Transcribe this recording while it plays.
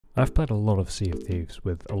I've played a lot of Sea of Thieves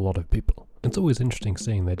with a lot of people. It's always interesting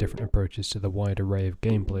seeing their different approaches to the wide array of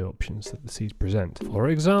gameplay options that the seas present. For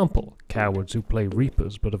example, cowards who play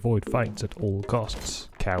Reapers but avoid fights at all costs.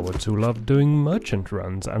 Cowards who love doing merchant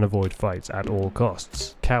runs and avoid fights at all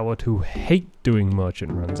costs. Cowards who hate doing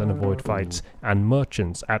merchant runs and avoid fights and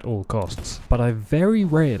merchants at all costs. But I very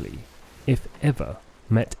rarely, if ever,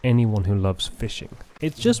 met anyone who loves fishing.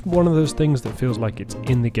 It's just one of those things that feels like it's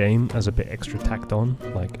in the game as a bit extra tacked on,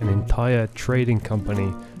 like an entire trading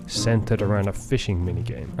company centered around a fishing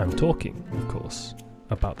minigame. I'm talking, of course,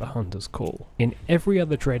 about the Hunter's Call. In every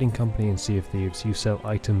other trading company in Sea of Thieves, you sell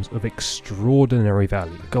items of extraordinary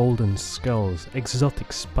value. Golden skulls,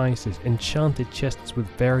 exotic spices, enchanted chests with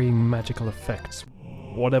varying magical effects,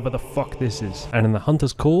 whatever the fuck this is. And in the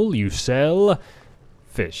Hunter's Call, you sell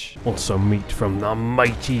fish. Also meat from the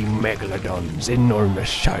mighty megalodons, enormous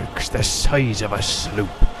sharks the size of a sloop,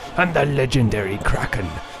 and the legendary kraken,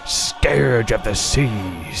 scourge of the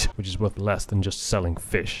seas, which is worth less than just selling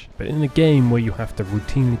fish. But in a game where you have to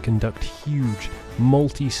routinely conduct huge,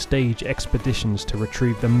 multi-stage expeditions to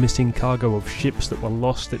retrieve the missing cargo of ships that were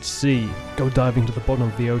lost at sea, go diving to the bottom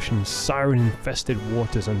of the ocean's siren-infested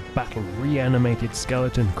waters and battle reanimated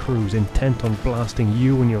skeleton crews intent on blasting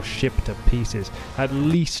you and your ship to pieces, at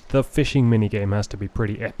least the fishing minigame has to be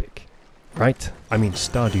pretty epic. Right? I mean,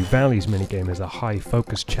 Stardew Valley's minigame is a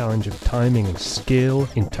high-focus challenge of timing and skill.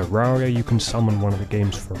 In Terraria, you can summon one of the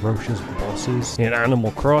game's ferocious bosses. In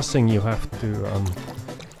Animal Crossing, you have to,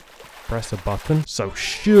 press a button. So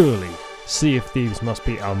surely, Sea of Thieves must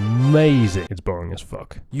be amazing. It's boring as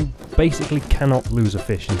fuck. You basically cannot lose a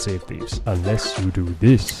fish in Sea of Thieves, unless you do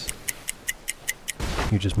this.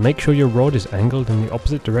 You just make sure your rod is angled in the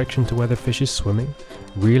opposite direction to where the fish is swimming,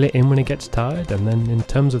 reel it in when it gets tired, and then in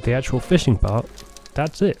terms of the actual fishing part,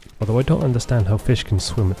 that's it. Although I don't understand how fish can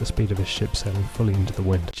swim at the speed of a ship sailing fully into the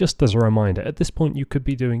wind. Just as a reminder, at this point you could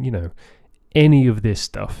be doing, you know, any of this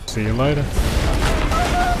stuff. See you later.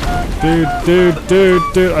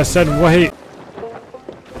 Dude, I said wait.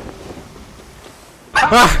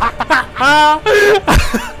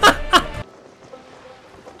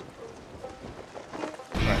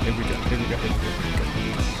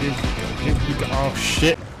 Oh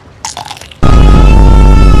shit.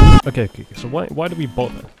 Okay, so why do we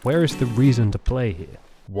bother? Where is the reason to play here?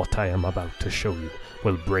 What I am about to show you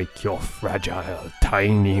will break your fragile,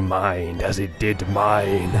 tiny mind as it did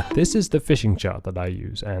mine. This is the fishing chart that I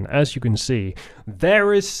use, and as you can see,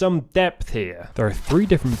 there is some depth here. There are 3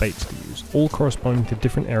 different baits to use, all corresponding to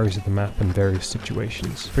different areas of the map and various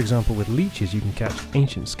situations. For example, with leeches you can catch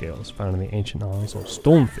ancient scales found in the ancient isles, or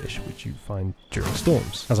stormfish, which you find during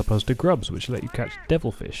storms, as opposed to grubs, which let you catch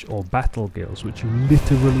devilfish, or battle gills, which you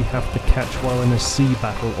literally have to catch while in a sea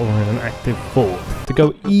battle or in an active fort. To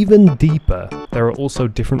go even deeper, there are also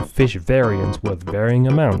different fish variants worth varying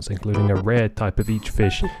amounts, including a rare type of each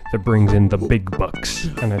fish that brings in the big bucks,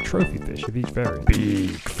 and a trophy fish of each variant.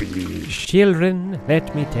 Big fish. Children,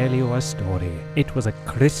 let me tell you a story. It was a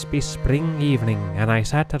crispy spring evening, and I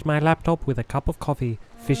sat at my laptop with a cup of coffee,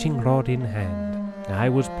 fishing rod in hand. I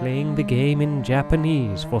was playing the game in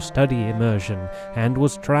Japanese for study immersion, and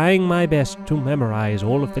was trying my best to memorize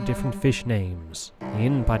all of the different fish names.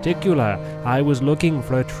 In particular, I was looking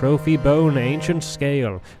for a trophy bone ancient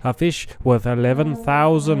scale, a fish worth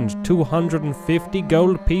 11,250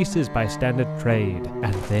 gold pieces by standard trade.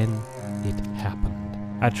 And then it happened.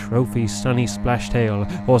 A trophy sunny splashtail,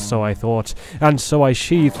 or so I thought, and so I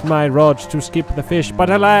sheathed my rod to skip the fish,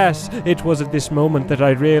 but alas, it was at this moment that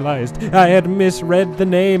I realized I had misread the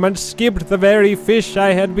name and skipped the very fish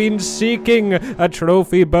I had been seeking, a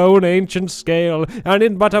trophy bone ancient scale, and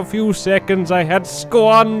in but a few seconds I had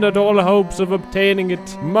squandered all hopes of obtaining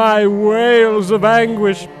it. My wails of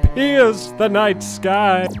anguish pierced the night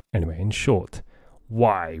sky. Anyway, in short,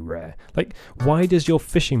 why rare? Like, why does your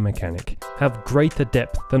fishing mechanic have greater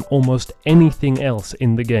depth than almost anything else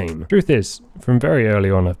in the game? Truth is, from very early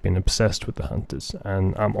on I've been obsessed with the hunters,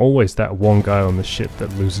 and I'm always that one guy on the ship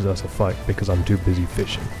that loses us a fight because I'm too busy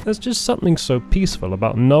fishing. There's just something so peaceful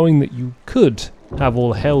about knowing that you could have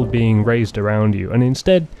all hell being raised around you, and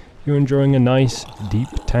instead you're enjoying a nice, deep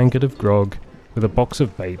tankard of grog with a box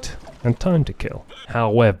of bait and time to kill.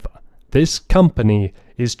 However, this company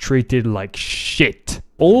is treated like shit.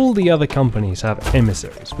 All the other companies have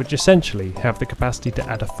emissaries, which essentially have the capacity to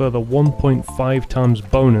add a further 1.5 times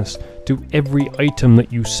bonus to every item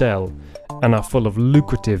that you sell, and are full of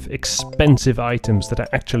lucrative, expensive items that are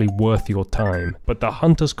actually worth your time. But the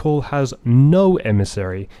hunter's call has no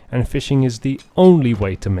emissary, and fishing is the only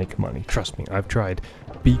way to make money. Trust me, I've tried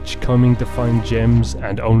beachcombing to find gems,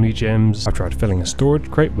 and only gems. I've tried filling a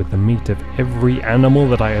storage crate with the meat of every animal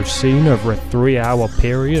that I have seen over a 3-hour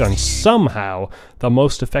period, and somehow the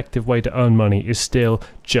most effective way to earn money is still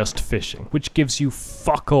just fishing, which gives you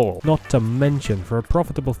fuck all. Not to mention, for a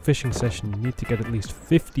profitable fishing session, you need to get at least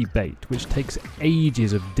 50 bait, which takes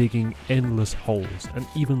ages of digging endless holes, and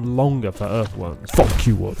even longer for earthworms. Fuck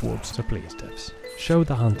you, earthworms. So please, devs, show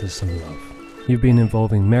the hunters some love. You've been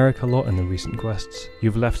involving Merrick a lot in the recent quests.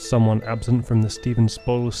 You've left someone absent from the Stephen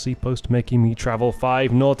Spoiler seapost, making me travel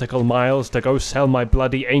 5 nautical miles to go sell my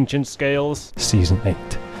bloody ancient scales. Season 8.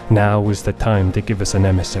 Now is the time to give us an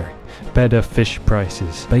emissary. Better fish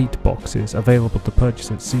prices. Bait boxes available to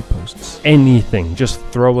purchase at seaposts. Anything, just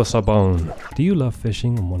throw us a bone. Do you love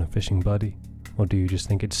fishing and want a fishing buddy? Or do you just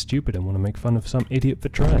think it's stupid and want to make fun of some idiot for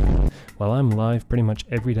trying? Well, I'm live pretty much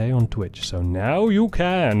every day on Twitch, so now you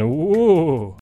can. Ooh.